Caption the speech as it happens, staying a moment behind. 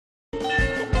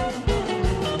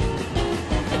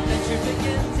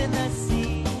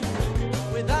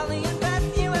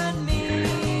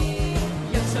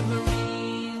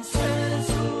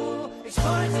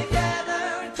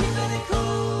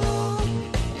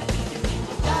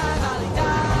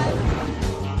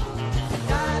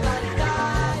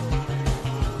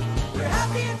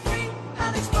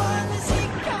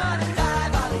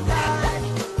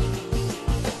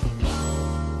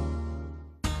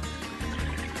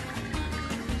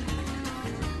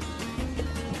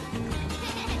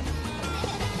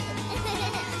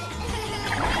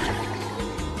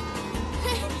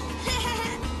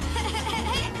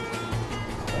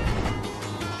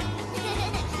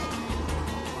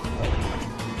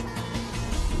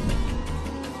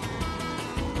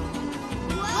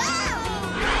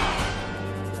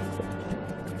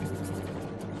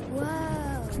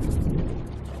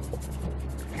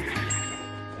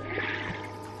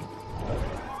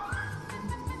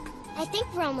think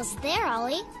we're almost there,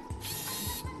 Ollie.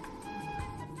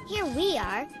 Here we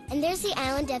are, and there's the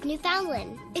island of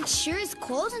Newfoundland. It sure is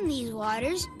cold in these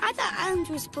waters. I thought islands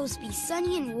were supposed to be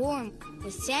sunny and warm,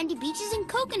 with sandy beaches and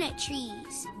coconut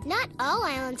trees. Not all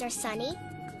islands are sunny.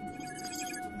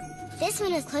 This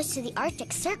one is close to the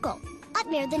Arctic Circle, up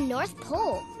near the North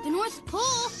Pole. The North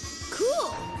Pole?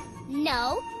 Cool.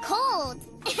 No, cold.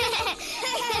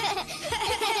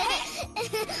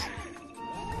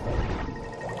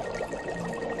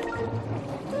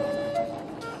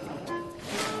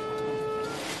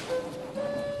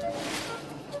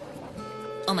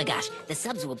 Oh my gosh, the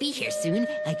subs will be here soon.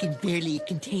 I can barely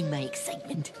contain my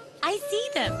excitement. I see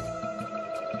them.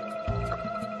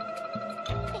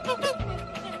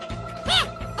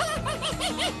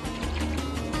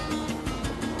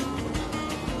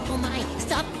 Oh my,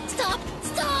 stop, stop,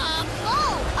 stop!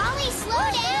 Oh, Ollie,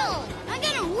 slow down. I'm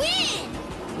gonna win!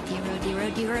 Dear, oh dear, oh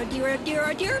dear, oh dear, oh dear,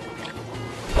 oh dear.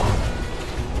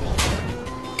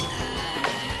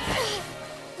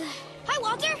 Hi,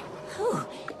 Walter. Whew.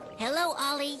 Hello,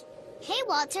 Ollie. Hey,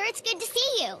 Walter, it's good to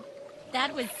see you.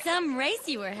 That was some race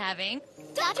you were having.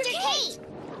 Dr. Kate!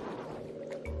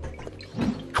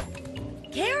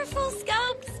 Careful,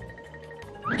 Scopes.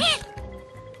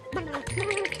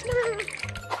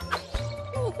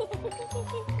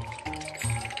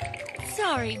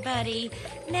 Sorry, buddy.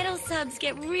 Metal subs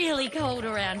get really cold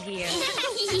around here.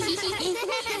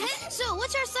 So,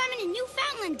 what's our assignment in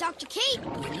Newfoundland, Dr. Kate?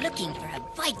 We're looking for a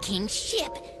Viking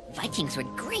ship. Vikings were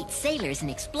great sailors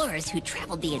and explorers who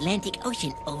traveled the Atlantic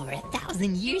Ocean over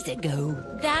 1,000 years ago.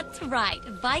 That's right.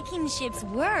 Viking ships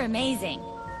were amazing.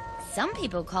 Some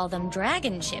people call them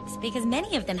dragon ships because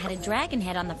many of them had a dragon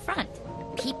head on the front.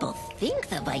 People think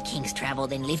the Vikings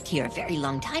traveled and lived here a very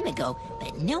long time ago,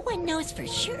 but no one knows for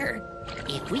sure.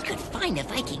 If we could find a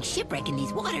Viking shipwreck in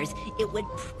these waters, it would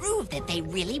prove that they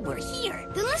really were here.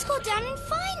 Then let's go down and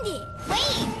find it.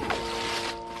 Wait!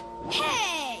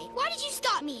 Hey, why did you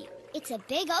stop me? It's a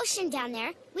big ocean down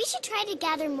there. We should try to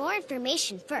gather more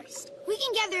information first. We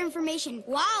can gather information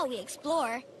while we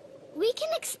explore. We can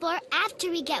explore after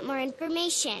we get more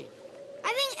information.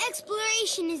 I think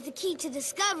exploration is the key to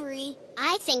discovery.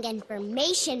 I think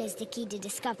information is the key to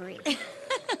discovery.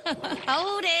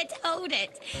 Hold it, hold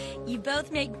it. You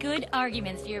both make good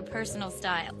arguments for your personal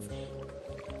styles.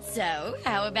 So,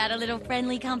 how about a little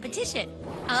friendly competition?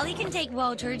 Ollie can take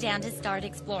Walter down to start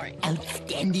exploring.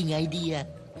 Outstanding idea.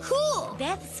 Cool!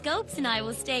 Beth, Scopes, and I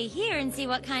will stay here and see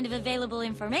what kind of available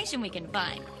information we can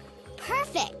find.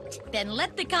 Perfect. Then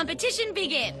let the competition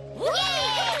begin.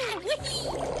 Yay!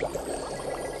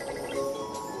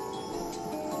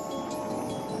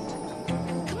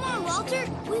 Come on, Walter.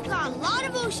 We've got a lot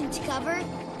of ocean to cover.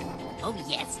 Oh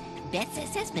yes, Beth's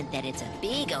assessment that it's a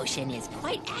big ocean is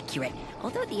quite accurate,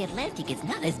 although the Atlantic is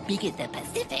not as big as the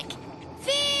Pacific.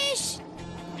 Fish!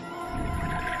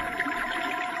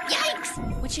 Yikes!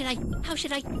 What should I, how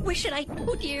should I, where should I,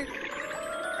 oh dear.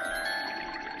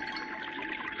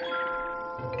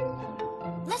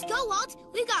 Let's go, Walt.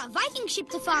 We've got a Viking ship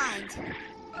to find.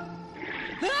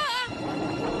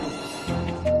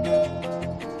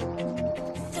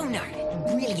 Sonar,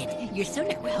 brilliant. Your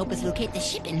sonar will help us locate the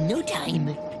ship in no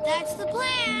time. That's the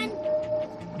plan.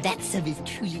 That sub is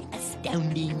truly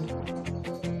astounding.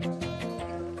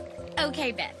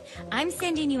 Okay, Beth. I'm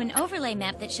sending you an overlay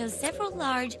map that shows several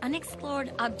large,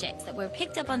 unexplored objects that were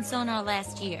picked up on sonar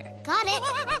last year. Got it.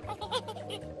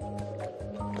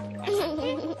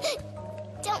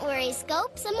 Don't worry,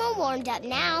 Scopes. I'm all warmed up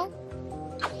now.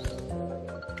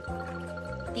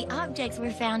 The objects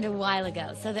were found a while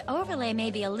ago, so the overlay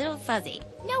may be a little fuzzy.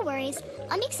 No worries.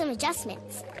 I'll make some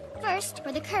adjustments. First,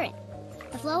 for the current.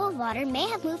 The flow of water may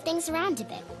have moved things around a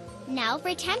bit. Now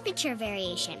for temperature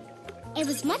variation. It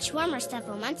was much warmer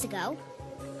several months ago.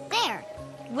 There.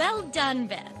 Well done,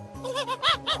 Beth.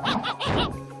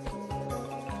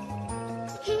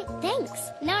 Thanks.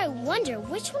 Now I wonder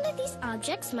which one of these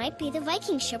objects might be the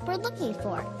Viking ship we're looking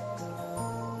for.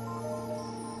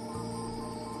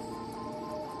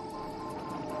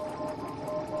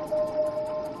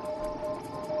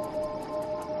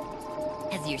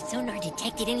 Has your sonar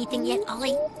detected anything yet,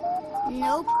 Ollie?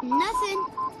 Nope, nothing.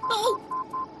 Oh!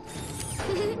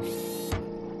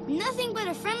 Nothing but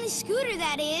a friendly scooter,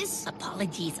 that is.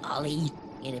 Apologies, Ollie.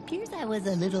 It appears I was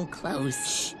a little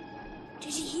close.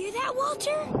 Did you hear that,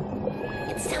 Walter?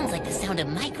 It sounds like the sound of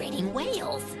migrating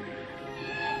whales.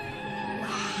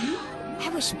 Wow. I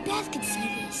wish Beth could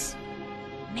see this.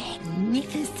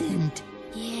 Magnificent.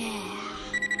 Yeah.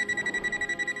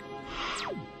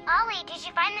 Ollie, did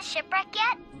you find the shipwreck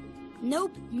yet?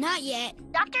 Nope, not yet.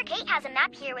 Dr. Kate has a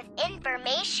map here with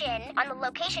information on the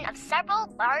location of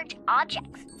several large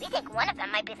objects. We think one of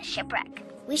them might be the shipwreck.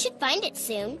 We should find it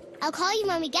soon. I'll call you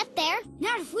when we get there.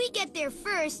 Not if we get there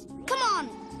first. Come on.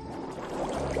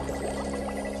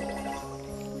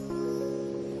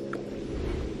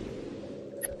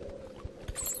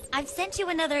 I've sent you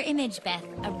another image, Beth,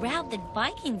 a route that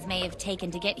Vikings may have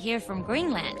taken to get here from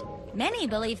Greenland. Many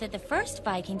believe that the first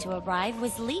Viking to arrive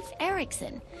was Leif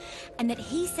Erikson, and that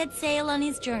he set sail on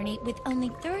his journey with only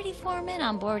 34 men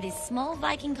on board his small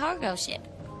Viking cargo ship.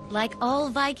 Like all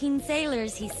Viking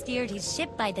sailors, he steered his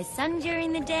ship by the sun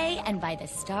during the day and by the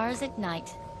stars at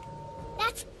night.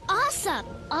 That's awesome!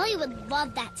 Ollie would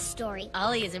love that story.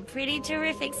 Ollie is a pretty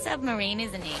terrific submarine,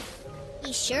 isn't he?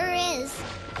 He sure is.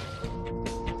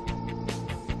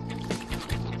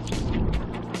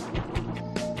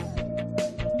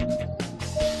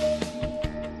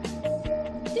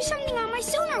 There's something on my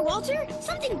sonar, Walter.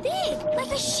 Something big,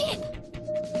 like a ship.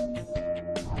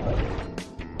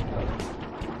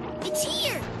 It's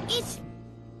here. It's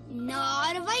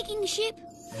not a Viking ship.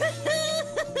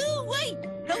 Wait!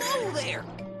 Hello there!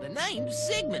 The name's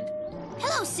Sigmund.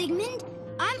 Hello, Sigmund.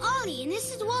 I'm Ollie, and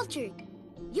this is Walter.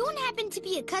 You wouldn't happen to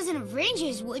be a cousin of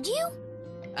Ranger's, would you?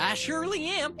 I surely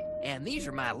am. And these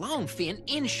are my long-fin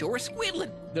inshore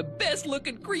squidlin, the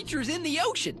best-looking creatures in the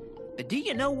ocean. But do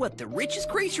you know what the richest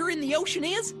creature in the ocean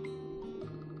is?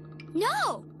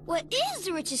 No. What is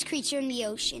the richest creature in the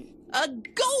ocean? A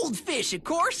goldfish, of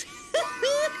course.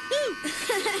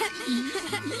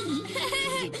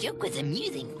 The joke was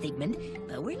amusing, Sigmund,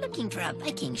 but we're looking for a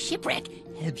Viking shipwreck.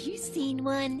 Have you seen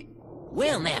one?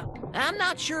 Well, now, I'm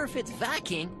not sure if it's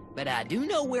Viking, but I do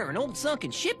know where an old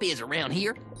sunken ship is around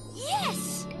here.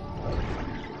 Yes!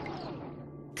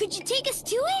 Could you take us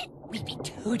to it? We'd be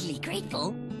totally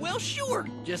grateful. Well, sure.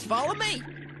 Just follow me.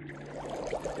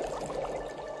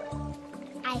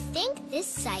 I think this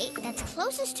site that's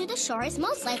closest to the shore is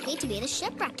most likely to be the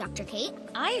shipwreck, Dr. Kate.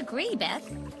 I agree, Beth.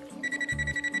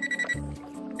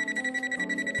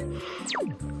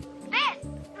 Beth,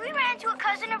 we ran into a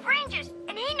cousin of Ranger's,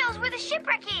 and he knows where the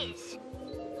shipwreck is.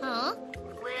 Huh?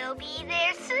 We'll be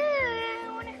there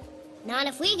soon. Not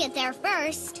if we get there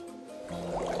first.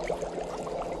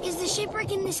 Is the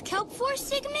shipwreck in this kelp forest,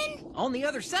 Sigmund? On the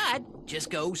other side, just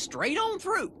go straight on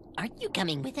through. Aren't you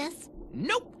coming with us?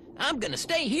 Nope. I'm gonna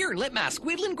stay here and let my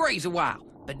squidlin graze a while.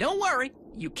 But don't worry,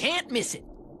 you can't miss it.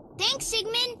 Thanks,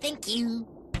 Sigmund. Thank you.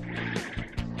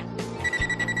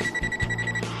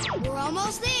 We're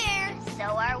almost there. So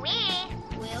are we.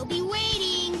 We'll be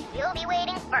waiting. You'll be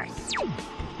waiting first.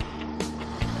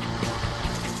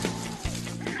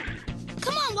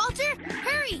 Come on, Walter.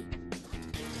 Hurry.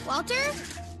 Walter?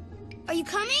 Are you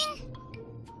coming?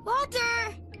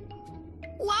 Walter!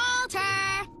 Walter!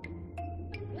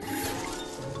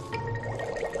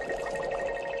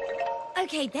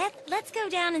 Okay, Beth, let's go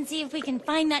down and see if we can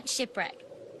find that shipwreck.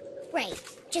 Right.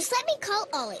 Just let me call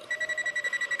Ollie.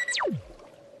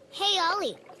 Hey,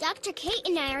 Ollie. Dr. Kate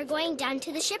and I are going down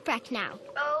to the shipwreck now.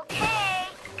 Okay.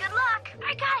 Good luck.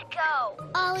 I gotta go.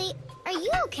 Ollie, are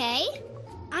you okay?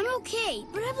 I'm okay,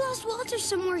 but I've lost Walter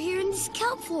somewhere here in this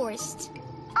kelp forest.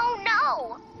 Oh,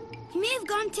 no! He may have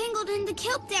gone tangled in the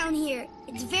kelp down here.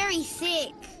 It's very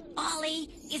thick. Ollie,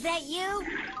 is that you?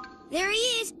 There he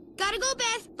is. Gotta go,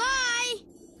 Beth. Bye.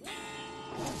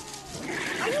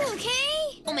 Are you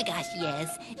okay? Oh my gosh,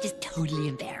 yes. Just totally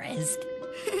embarrassed.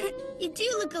 You do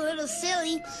look a little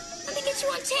silly. Let me get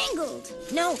you untangled.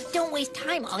 No, don't waste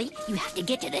time, Ollie. You have to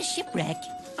get to the shipwreck.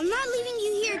 I'm not leaving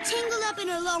you here tangled up and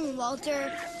alone,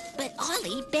 Walter. But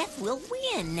Ollie, Beth will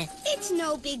win. It's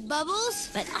no big bubbles.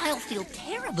 But I'll feel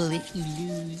terrible if you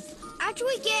lose. After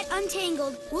we get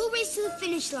untangled, we'll race to the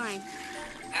finish line.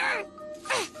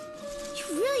 You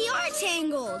really are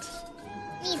tangled.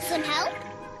 Need some help?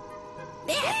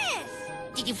 Beth!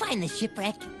 Did you find the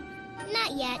shipwreck?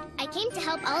 Not yet. I came to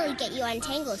help Ollie get you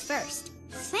untangled first.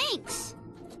 Thanks.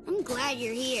 I'm glad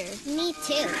you're here. Me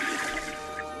too.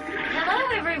 Hello,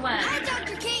 everyone. Hi,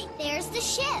 Dr. Kate. There's the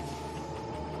ship.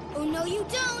 Oh, no, you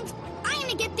don't. I'm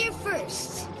gonna get there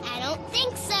first. I don't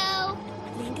think so.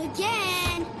 Think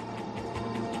again.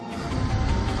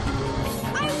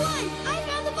 I won! I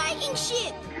found the Viking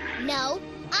ship! No,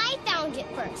 I found it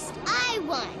first. I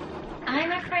won.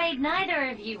 I'm afraid neither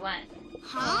of you won.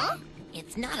 Huh?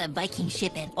 It's not a Viking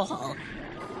ship at all.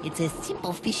 It's a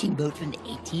simple fishing boat from the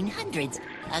 1800s.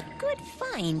 A good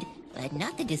find, but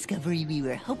not the discovery we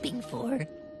were hoping for.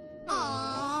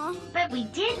 Aww. But we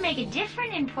did make a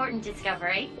different important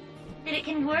discovery. That it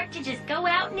can work to just go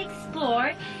out and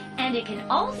explore, and it can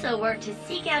also work to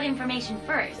seek out information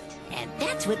first. And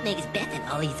that's what makes Beth and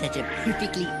Ollie such a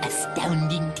perfectly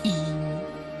astounding team.